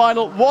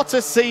 final. What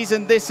a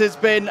season this has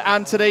been,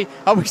 Anthony,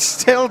 and we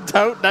still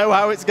don't know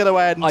how it's going to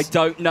end. I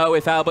don't know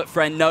if Albert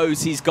Friend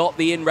knows he's got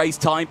the in-race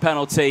time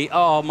penalty.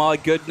 Oh, my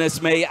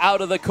goodness me. Out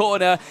of the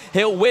corner,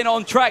 he'll win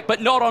on track,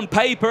 but not on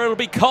paper. It'll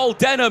be Cole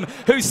Denham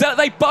who said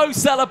they both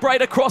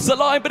celebrate across the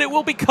line, but it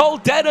will be Cole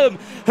Denham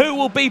who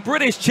will be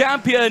British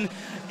champion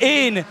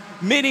in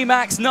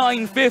Minimax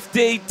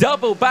 950,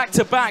 double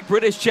back-to-back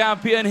British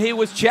champion. He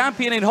was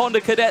champion in Honda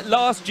Cadet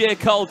last year,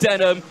 Cole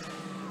Denham.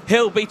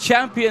 He'll be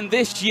champion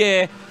this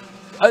year.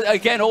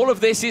 Again, all of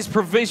this is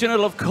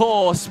provisional, of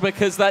course,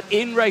 because that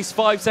in-race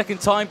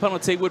 5-second time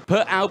penalty would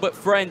put Albert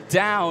Friend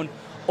down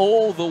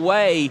all the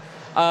way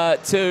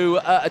to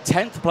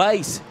 10th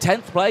place.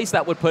 10th place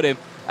that would put him,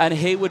 and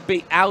he would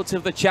be out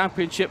of the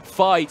championship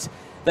fight.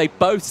 They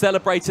both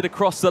celebrated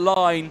across the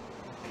line.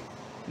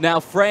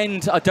 Now,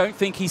 Friend, I don't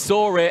think he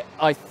saw it.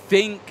 I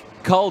think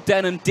Cole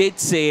Denham did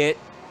see it.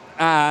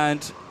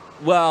 And,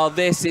 well,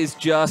 this is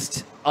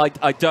just, I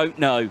don't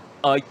know.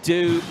 I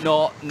do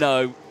not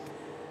know.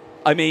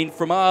 I mean,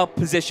 from our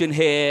position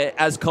here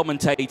as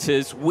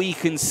commentators, we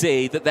can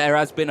see that there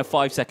has been a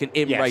 5-second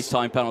in-race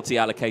time penalty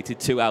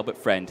allocated to Albert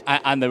Friend.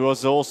 And there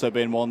has also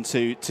been one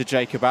to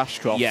Jacob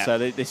Ashcroft. Yeah. So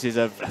this is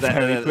a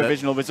very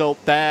provisional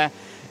result. There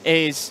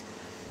is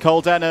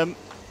Cole Denham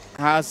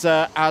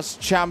as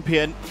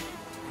champion.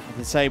 I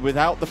can say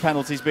without the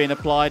penalties being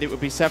applied, it would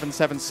be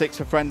 7-7-6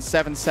 for Friend,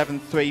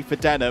 7-7-3 for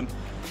Denham.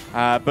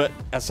 But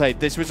as I say,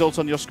 this result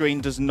on your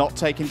screen does not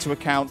take into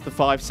account the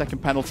 5-second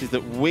penalties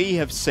that we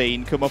have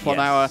seen come up on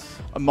our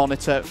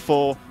monitor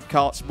for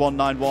Kart's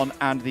 191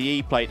 and the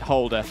E-plate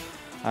holder.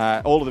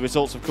 All of the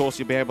results, of course,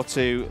 you'll be able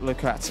to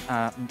look at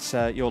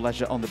your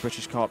leisure on the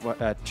British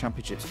Kart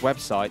Championships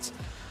website.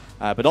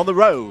 But on the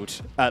road,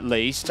 at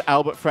least,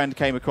 Albert Friend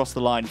came across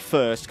the line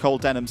first, Cole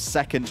Denham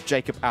second,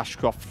 Jacob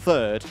Ashcroft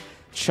third,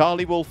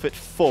 Charlie Wolfett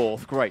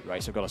fourth. Great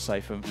race, I've got to say,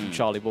 from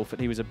Charlie Wolfett.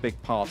 He was a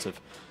big part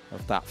of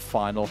that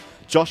final.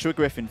 Joshua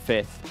Griffin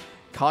fifth,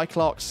 Kai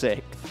Clark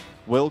sixth,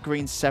 Will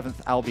Green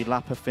seventh, Albie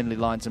Lapper, Finlay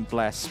Lyons and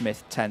Blair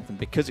Smith 10th. And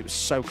because it was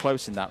so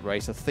close in that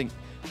race, I think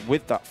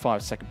with that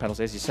 5-second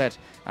penalty, as you said,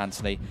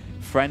 Anthony,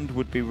 Friend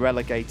would be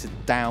relegated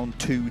down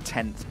to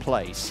 10th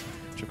place,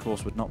 which of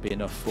course would not be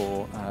enough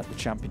for the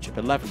championship.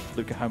 11th,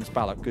 Luca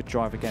Holmes-Ballard. Good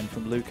drive again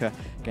from Luca.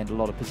 Gained a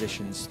lot of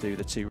positions through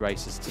the two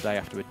races today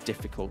after a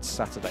difficult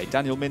Saturday.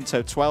 Daniel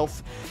Minto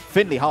 12th.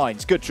 Finlay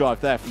Hines, good drive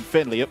there from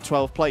Finlay, up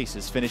 12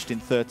 places, finished in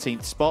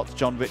 13th spot.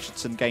 John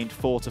Richardson gained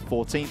 4 to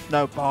 14th.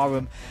 No,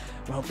 Barham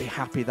won't be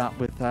happy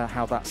with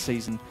how that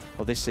season,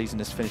 or this season,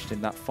 has finished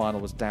in that final,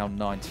 was down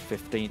 9 to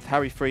 15th.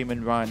 Harry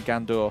Freeman, Ryan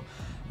Gandor,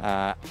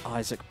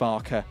 Isaac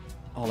Barker,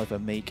 Oliver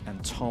Meek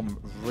and Tom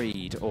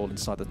Reed all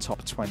inside the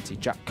top 20.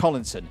 Jack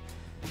Collinson,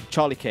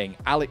 Charlie King,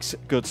 Alex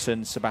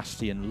Goodson,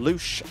 Sebastian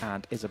Lusch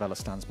and Isabella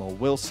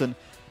Stansmore-Wilson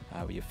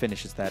were your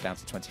finishers there down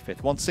to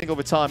 25th. One single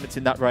retirement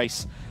in that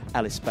race,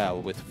 Ellis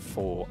Bell with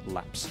 4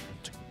 laps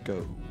to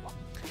go.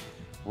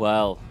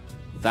 Well,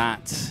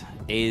 that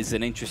is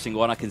an interesting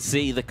one. I can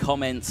see the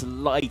comments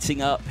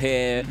lighting up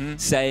here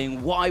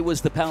saying, why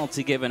was the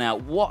penalty given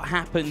out? What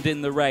happened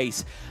in the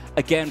race?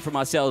 Again, from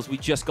ourselves, we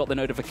just got the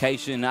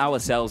notification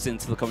ourselves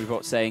into the commentary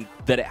box saying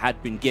that it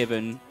had been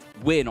given.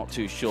 We're not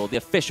too sure. The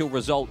official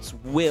results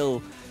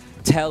will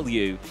tell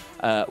you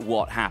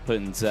what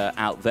happened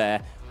out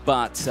there.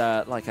 But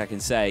like I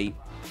can say,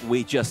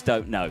 we just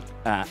don't know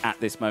at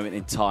this moment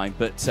in time.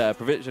 But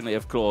provisionally,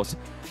 of course.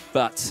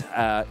 But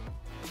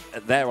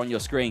there on your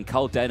screen,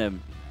 Cole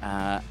Denham,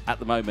 at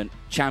the moment,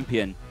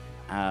 champion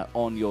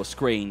on your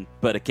screen.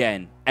 But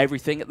again,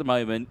 everything at the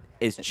moment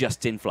is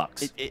just in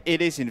flux.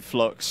 It is in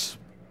flux.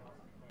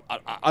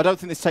 I don't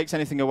think this takes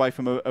anything away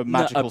from a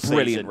magical season. A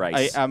brilliant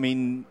race. I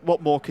mean,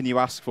 what more can you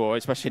ask for,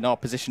 especially in our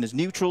position as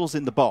neutrals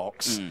in the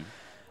box?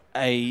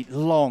 A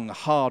long,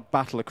 hard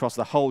battle across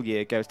the whole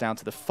year goes down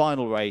to the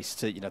final race,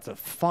 to the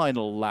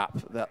final lap.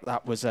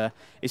 That was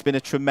it's been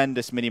a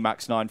tremendous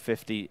Minimax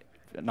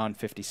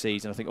 950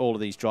 season. I think all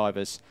of these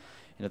drivers,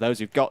 those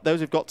who've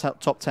got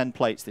top 10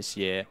 plates this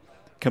year,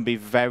 can be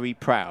very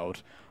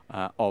proud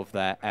of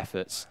their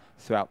efforts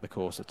throughout the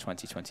course of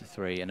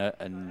 2023,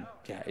 and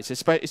yeah, it's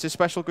a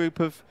special group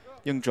of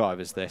young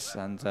drivers, this,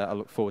 and I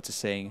look forward to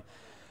seeing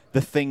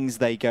the things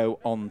they go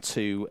on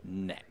to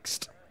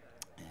next.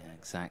 Yeah,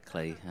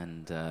 exactly,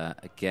 and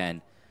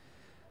again,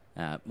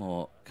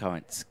 more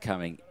comments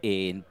coming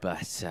in,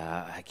 but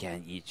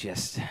again,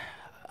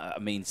 I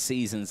mean,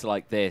 seasons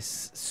like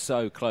this,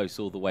 so close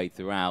all the way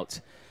throughout.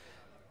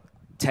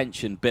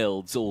 Tension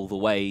builds all the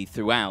way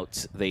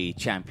throughout the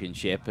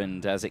championship,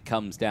 and as it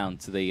comes down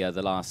to the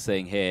last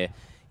thing here,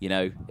 you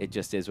know, it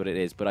just is what it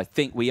is. But I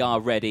think we are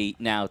ready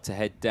now to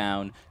head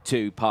down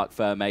to Parc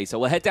Fermé. So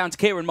we'll head down to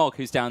Kieran Mogg,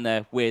 who's down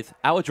there with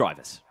our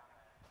drivers.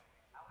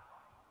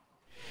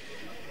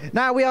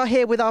 Now we are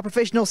here with our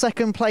provisional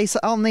second place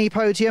on the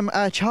podium,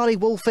 Charlie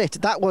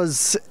Wolfit. That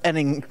was an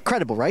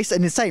incredible race,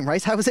 an insane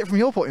race. How was it from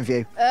your point of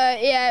view?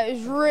 Yeah, it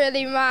was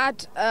really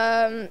mad.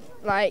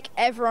 Like,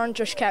 everyone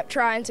just kept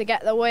trying to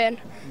get the win.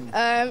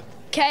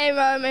 Came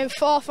home in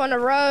 4th on the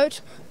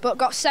road, but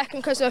got 2nd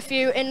because of a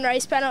few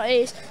in-race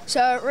penalties.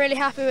 So really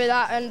happy with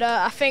that, and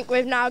I think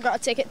we've now got a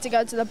ticket to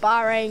go to the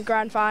Bahrain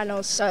Grand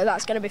Finals, so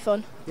that's going to be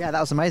fun. Yeah, that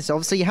was amazing.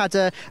 Obviously, you had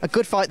a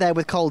good fight there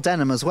with Cole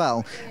Denham as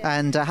well,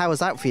 and how was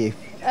that for you?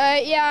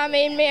 Yeah, I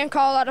mean, me and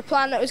Cole had a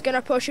plan that was going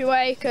to push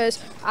away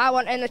because I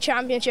went in the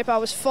championship, I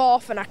was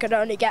 4th and I could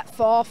only get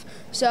 4th,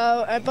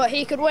 so but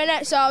he could win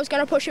it, so I was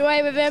going to push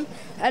away with him.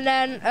 And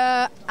then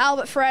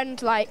Albert Friend,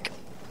 like,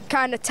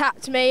 kind of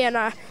tapped me and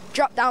I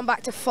dropped down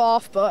back to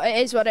 4th, but it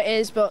is what it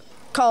is. But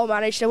Cole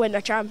managed to win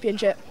the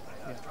championship.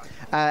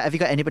 Have you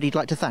got anybody you'd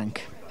like to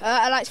thank?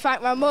 I'd like to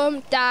thank my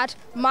mum, dad,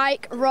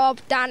 Mike,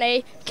 Rob,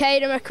 Danny,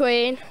 Caden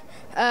McQueen,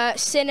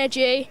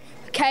 Synergy,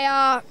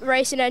 KR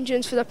Racing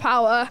Engines for the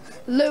power,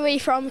 Louis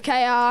from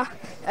KR,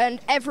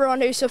 and everyone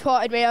who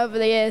supported me over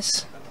the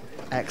years.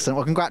 Excellent.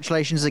 Well,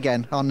 congratulations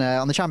again on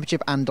the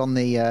championship and on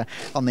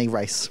the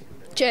race.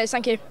 Cheers,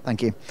 thank you.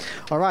 Thank you.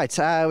 All right,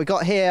 we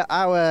got here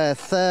our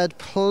 3rd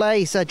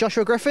place,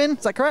 Joshua Griffin,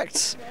 is that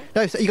correct?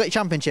 No, so you got your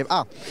championship.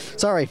 Ah,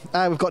 sorry,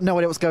 we've got no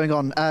idea what's going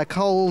on.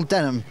 Cole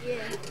Denham. Yeah.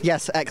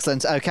 Yes,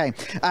 excellent, okay.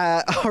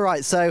 All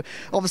right, so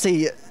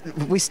obviously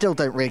we still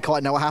don't really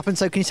quite know what happened,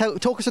 so can you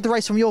talk us through the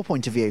race from your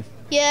point of view?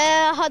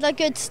 Yeah, I had a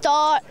good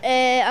start.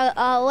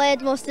 I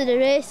led most of the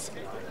race,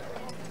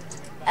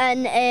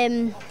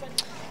 and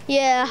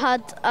yeah, I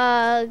had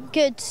a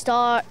good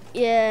start,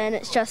 yeah, and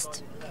it's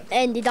just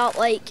ended up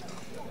like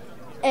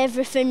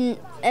everything.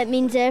 It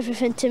means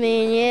everything to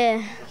me,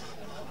 and yeah.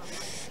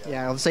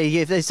 Yeah, obviously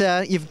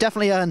you've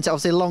definitely earned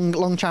obviously a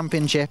long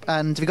championship.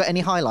 And have you got any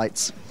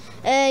highlights?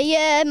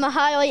 Yeah, my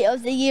highlight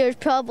of the year is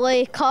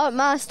probably Kart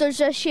Masters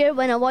this year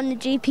when I won the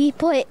GP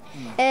plate.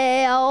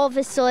 I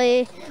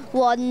obviously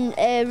won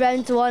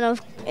round 1 of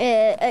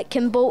at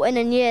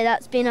Kimbolton, and yeah,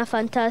 that's been a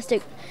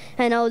fantastic.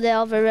 And all the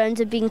other rounds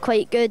have been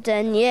quite good,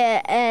 and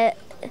yeah.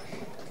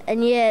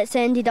 And yeah, it's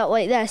ended up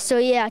like this. So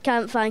yeah, I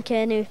can't thank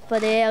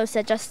anybody else.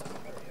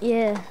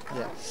 Yeah.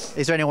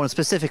 Is there anyone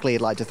specifically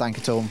you'd like to thank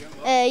at all?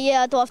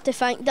 Yeah, I'd love to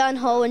thank Dan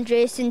Holland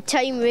Racing,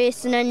 Time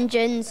Racing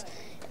Engines,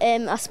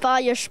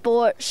 Aspire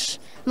Sports,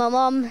 my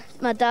mum,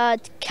 my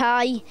dad,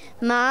 Kai,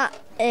 Matt,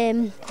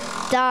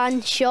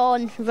 Dan,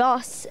 Sean,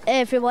 Ross,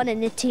 everyone in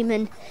the team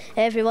and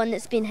everyone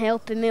that's been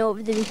helping me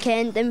over the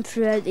weekend and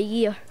throughout the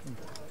year.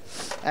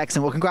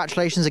 Excellent. Well,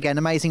 congratulations again.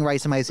 Amazing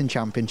race, amazing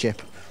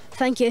championship.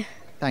 Thank you.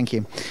 Thank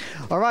you.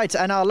 All right,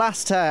 and our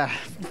last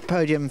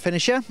podium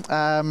finisher,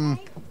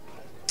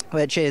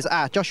 which is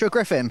Joshua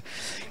Griffin.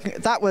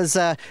 That was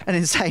an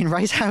insane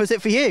race. How was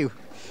it for you?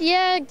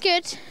 Yeah,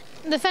 good.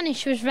 The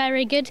finish was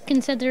very good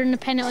considering the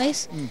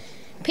penalties.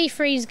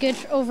 P3 is good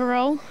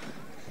overall.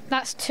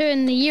 That's 2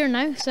 in the year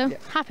now, so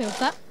happy with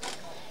that.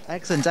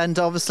 Excellent. And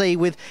obviously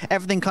with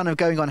everything kind of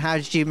going on, how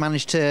did you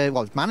manage to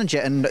manage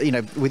it, and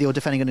with your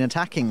defending and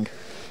attacking?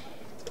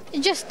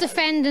 Just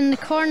defending the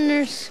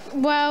corners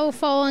well,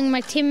 following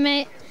my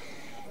teammate.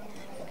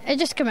 It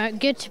just came out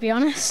good, to be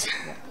honest.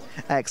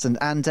 Excellent.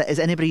 And is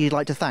anybody you'd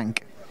like to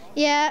thank?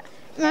 Yeah,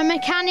 my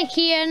mechanic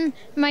Ian,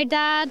 my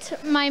dad,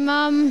 my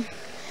mum,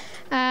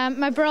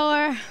 my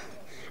brother,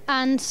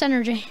 and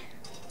Synergy.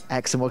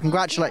 Excellent. Well,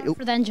 congratulations.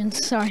 For the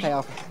engines, sorry.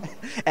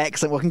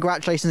 Excellent. Well,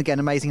 congratulations again.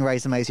 Amazing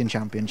race, amazing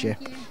championship.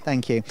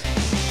 Thank you.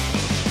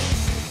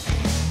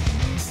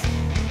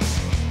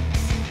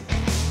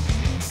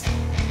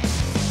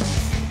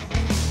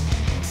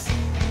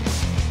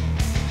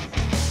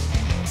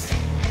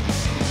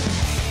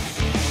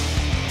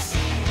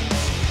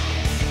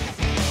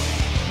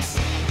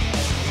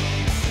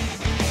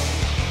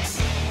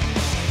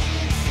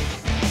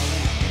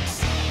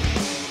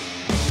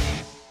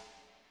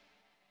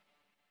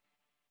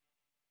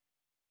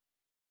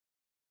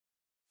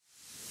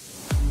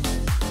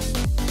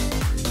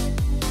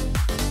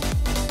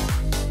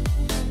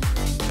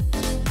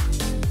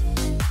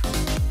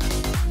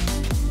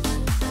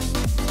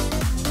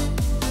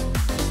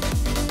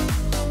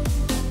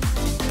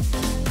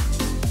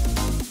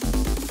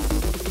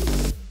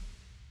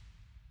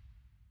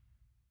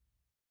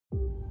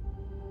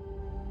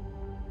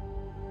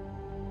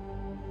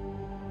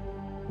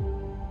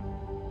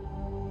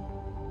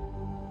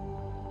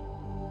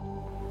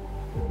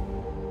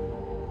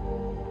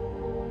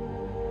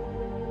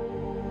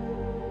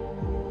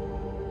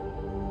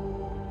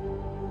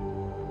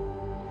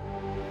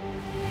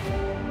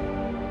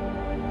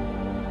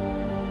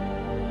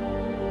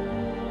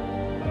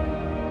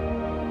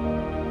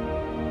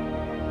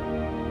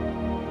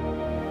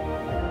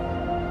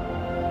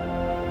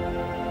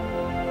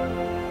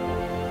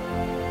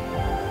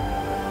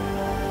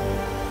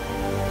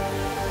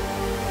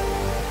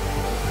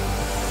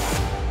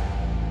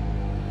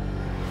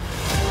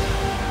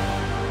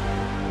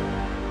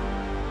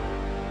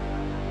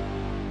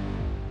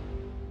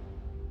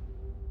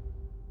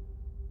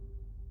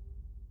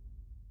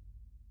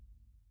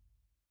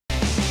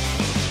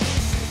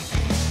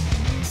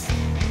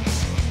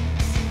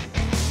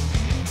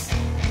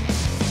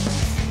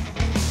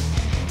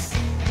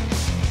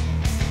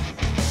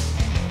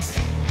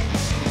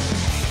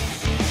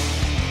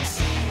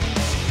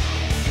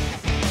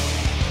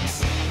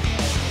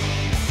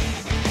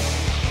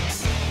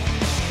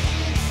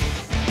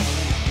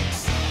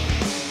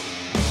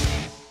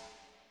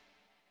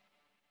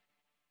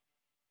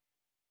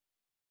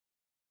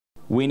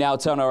 we now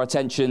turn our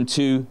attention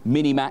to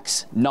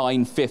Minimax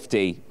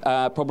 950.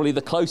 Probably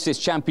the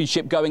closest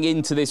championship going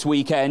into this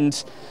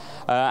weekend.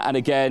 And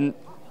again,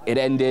 it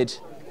ended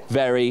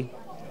very,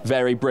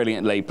 very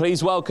brilliantly.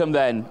 Please welcome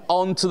then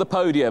onto the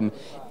podium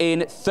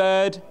in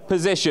third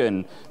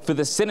position for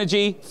the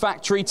Synergy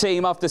Factory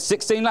team after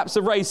 16 laps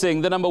of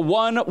racing, the number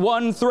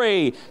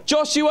 113,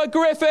 Joshua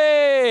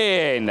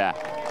Griffin.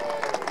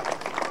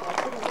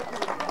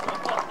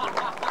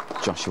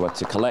 Joshua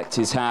to collect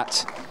his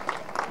hat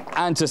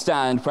and to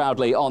stand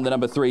proudly on the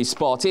number 3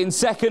 spot. In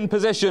second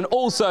position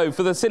also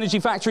for the Synergy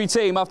Factory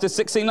team after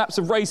 16 laps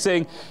of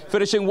racing,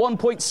 finishing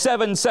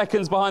 1.7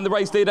 seconds behind the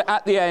race leader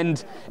at the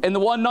end in the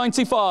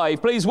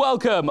 195. Please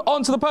welcome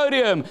onto the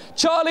podium,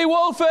 Charlie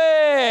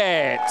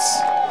Wolfett.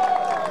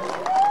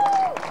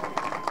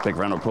 Big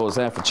round of applause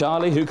there for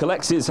Charlie, who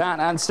collects his hat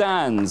and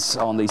stands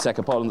on the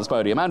second pole on this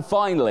podium. And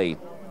finally,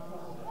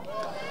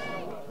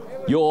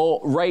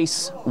 your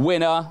race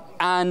winner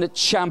and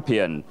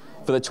champion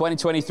for the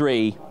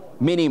 2023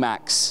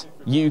 Minimax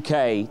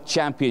UK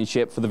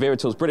Championship for the Wera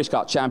British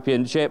Kart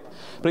Championship.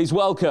 Please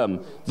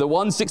welcome the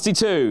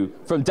 162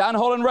 from Dan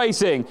Holland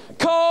Racing,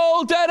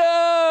 Cole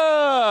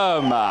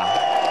Denham.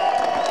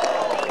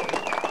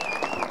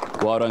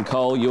 Well done,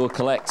 Cole. You'll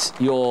collect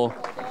your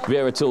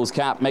Wera Tools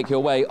cap, make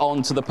your way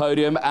onto the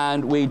podium,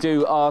 and we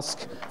do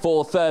ask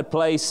for third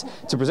place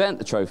to present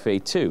the trophy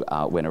to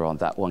our winner on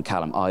that one,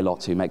 Callum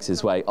Ilott, who makes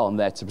his way on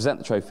there to present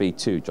the trophy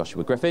to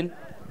Joshua Griffin.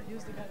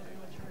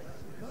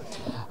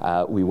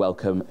 We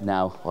welcome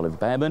now Oliver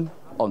Behrman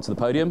onto the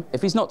podium.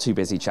 If he's not too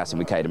busy chatting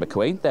with Caden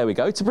McQueen, there we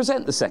go, to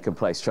present the second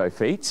place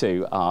trophy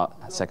to our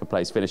second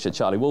place finisher,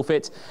 Charlie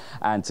Wolfett,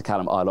 and to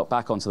Callum Ilott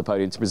back onto the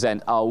podium to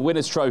present our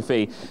winner's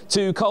trophy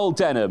to Cole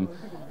Denham,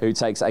 who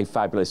takes a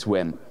fabulous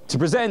win. To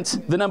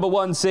present the number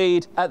 1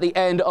 seed at the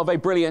end of a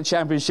brilliant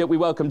championship, we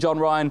welcome John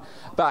Ryan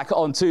back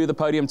onto the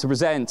podium to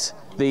present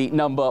the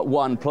number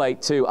 1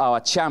 plate to our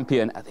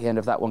champion at the end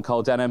of that one,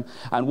 Cole Denham.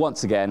 And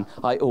once again,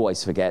 I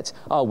always forget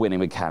our winning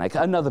mechanic.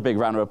 Another big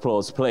round of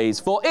applause, please,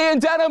 for Ian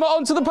Denham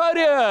onto the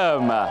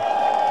podium.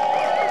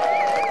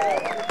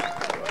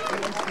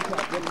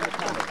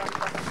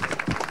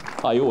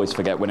 I always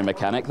forget winning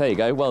mechanic. There you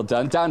go. Well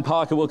done. Dan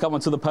Parker will come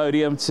onto the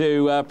podium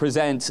to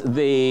present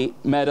the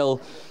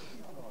medal.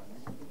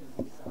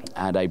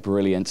 And a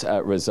brilliant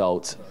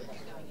result.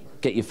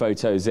 Get your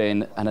photos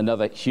in, and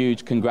another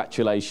huge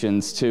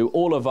congratulations to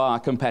all of our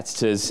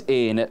competitors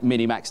in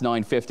Minimax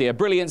 950. A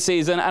brilliant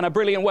season and a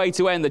brilliant way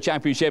to end the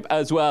championship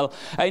as well.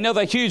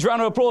 Another huge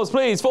round of applause,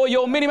 please, for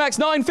your Minimax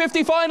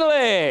 950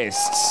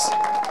 finalists.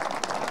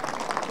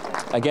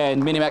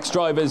 Again, Minimax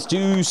drivers,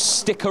 do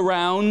stick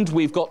around.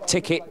 We've got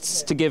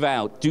tickets to give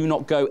out. Do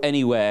not go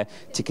anywhere.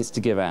 Tickets to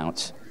give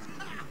out.